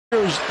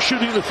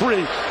Shooting the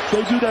three.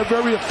 They do that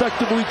very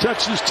effectively,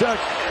 Texas Tech.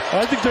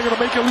 I think they're going to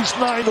make at least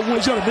 9 to win.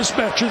 He's got a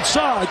mismatch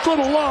inside. Throw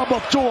the lob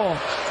up to him.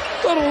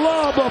 Throw the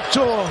lob up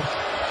to him.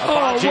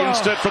 Abaji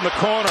instead from the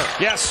corner.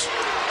 Yes.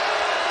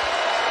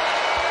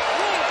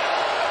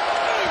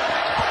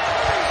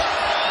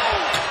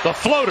 The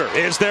floater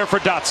is there for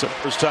Dotson.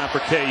 First time for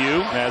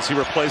KU as he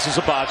replaces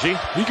Abaji.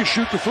 He can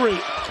shoot the three.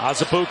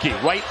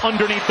 Azubuike right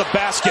underneath the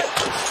basket.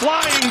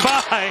 Flying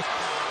by.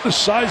 The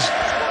size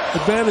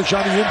advantage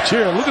on the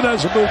interior. Look at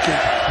Azubuike.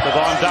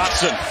 Devon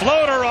Dotson.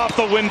 Floater off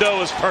the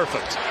window is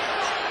perfect.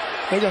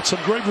 They got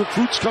some great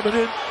recruits coming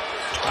in.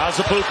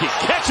 Azubuike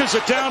catches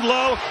it down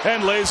low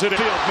and lays it in.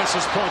 Field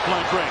misses point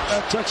blank range.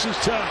 At Texas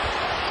Tech.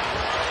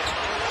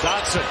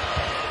 Dotson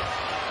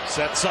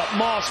sets up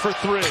Moss for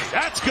three.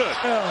 That's good.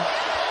 Yeah.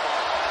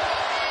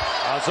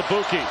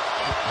 Azubuike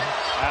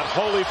at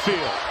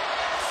Holyfield.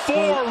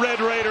 4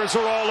 Red Raiders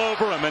are all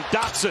over him, and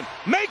Dotson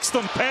makes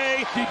them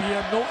pay.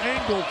 DBM, no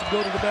angle to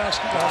go to the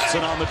basket.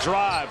 Dotson on the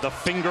drive. The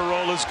finger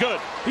roll is good.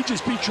 He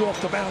just beat you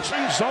off the bounce.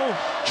 Zone.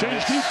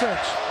 Change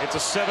defense. It's a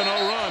 7-0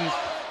 run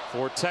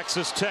for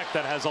Texas Tech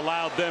that has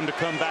allowed them to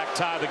come back,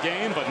 tie the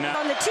game, but now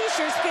on the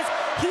t-shirts because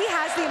he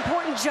has the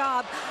important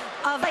job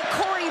of like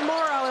Corey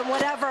Morrow and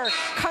whatever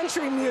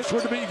country music.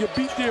 Tournament, you get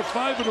beat there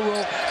 5 in a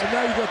row, and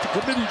now you got the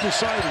committee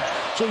deciding.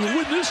 So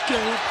you win this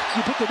game,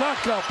 you put the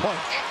knockout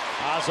punch.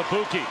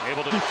 Azubuike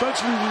able to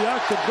defensively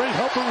react, a great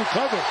help and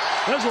recover.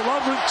 There's a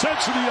lot of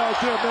intensity out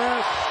there,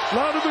 man. A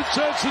lot of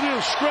intensity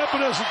and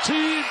scrapping as a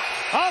team.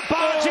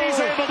 Abaji's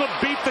able to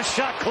beat the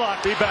shot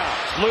clock. Rebound.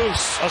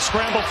 Loose. A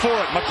scramble for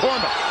it.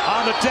 McCormick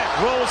on the deck.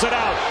 Rolls it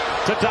out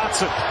to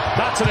Dotson.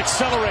 Dotson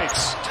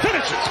accelerates.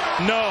 Finishes.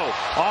 No.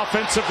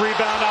 Offensive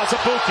rebound.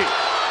 Azubuike.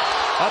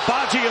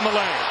 Abaji in the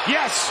lane.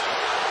 Yes.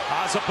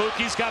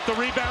 Azubuike's got the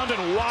rebound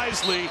and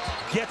wisely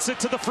gets it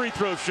to the free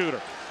throw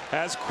shooter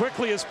as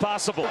quickly as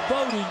possible.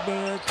 Voting,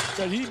 man,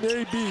 that he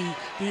may be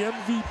the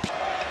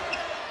MVP.